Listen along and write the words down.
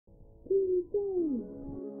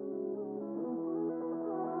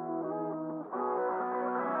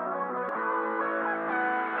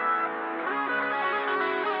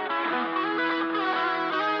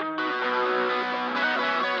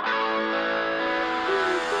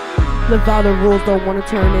Live by the rules, don't wanna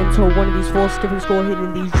turn into one of these fools skipping school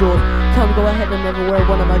hitting these jewels. Come go ahead and never wear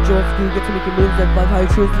one of my jewels. You get to make your moves like how you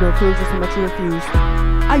choose, no prove just how much you refuse.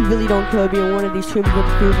 I really don't care being one of these tombs with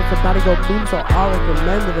the fuse. It's about to go boom, so I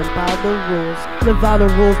recommend living by the rules. Live by the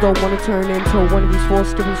rules, don't wanna turn into one of these fools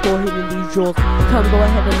skipping school hitting these jewels. Come go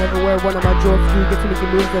ahead and never wear one of my jewels. You get to make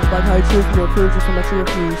your moves like how you choose, no prove just how much you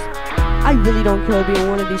refuse. I really don't care being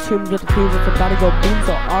one of these tombs with the fuse. It's about to go boom,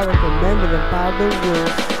 so I recommend living by the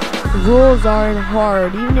rules. Rules aren't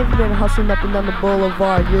hard, even if you've been hustling up and down the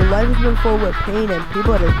boulevard. Your life has been full with pain and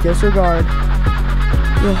people to disregard.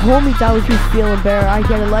 Your homie down if you feeling bare. I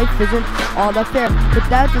get it, life isn't all that fair, but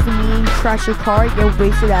that doesn't mean trash your car, get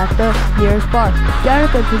wasted at the nearest bar. Gotta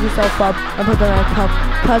pick yourself up and put that on a cup,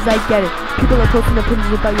 cause I get it. People are posting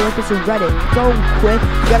opinions about your life as Reddit. Don't quit,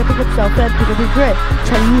 you gotta pick up yourself and pick up your grit.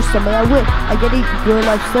 Try to use some of that wit. I get it, your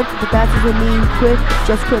life slipped, but that doesn't mean quit.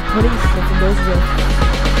 Just quit putting stuff in those risks.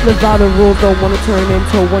 Live by the rules, don't wanna turn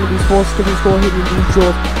into one of these fools skipping school hitting these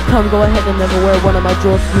jewels. Come go ahead and never wear one of my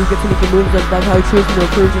jewels. You get to make your moves like how you choose, no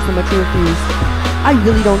prove just how much you refuse. I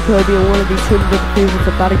really don't care being one of these tombs with the fuse. It's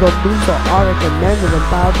about to go boom, so I recommend living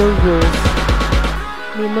by the rules.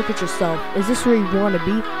 I mean, look at yourself. Is this where you wanna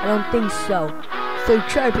be? I don't think so. So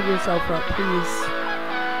try to pick yourself up, please.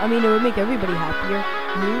 I mean, it would make everybody happier.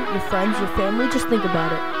 You, your friends, your family, just think about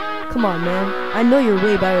it. Come on, man. I know you're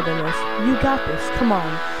way better than this. You got this. Come on.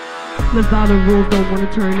 Live by the rules, don't wanna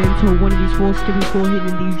turn into one of these fools skipping school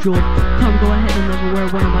hitting these jewels. Come go ahead and never wear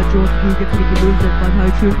one of my jewels. You get to make your moves like how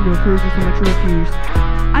you choose, no prove just how much you refuse.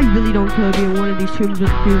 I really don't care being one of these tombs with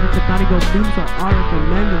the fuse. It's about to go boom, so I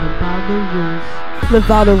recommend living by the rules. Live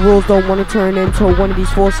by the rules, don't wanna turn into one of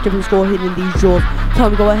these fools skipping school hitting these jewels.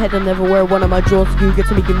 Come go ahead and never wear one of my jewels. You get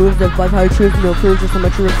to make your moves like how you choose, no prove just how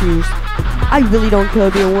much you refuse. I really don't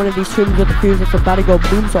care being one of these tombs with the fuse. It's about to go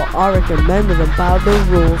boom, so I recommend living by the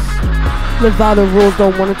rules. Live by the rules,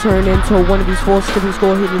 don't wanna turn into one of these fools skipping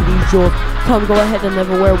school hitting these jewels. Come go ahead and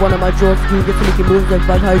never wear one of my jewels. You get to make your moves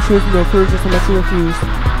like how you choose, no prove just how much you refuse.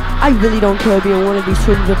 I really don't care being one of these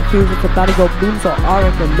tombs with the fuse. It's about to go boom, so I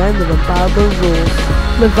recommend living by the rules.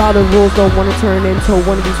 Live by the rules, don't wanna turn into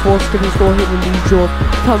one of these fools skipping school hitting these jewels.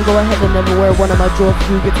 Come go ahead and never wear one of my jewels.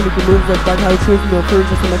 You get to make your moves like how you choose, no prove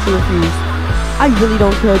just how much you refuse. I really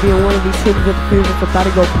don't care being one of these tombs with the fuse. It's about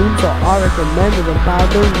to go boom, so I recommend living by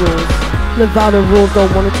the rules. Live by the rules, don't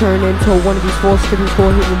wanna turn into one of these fools skipping school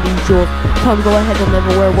hitting these jewels. Come go ahead and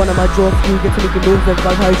never wear one of my jewels. You get to make your moves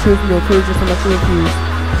like how you choose, no prove just how much you refuse.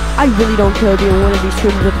 I really don't care being one of these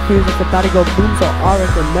tombs with the fuse. It's about to go boom, so I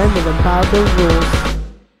recommend living by the rules.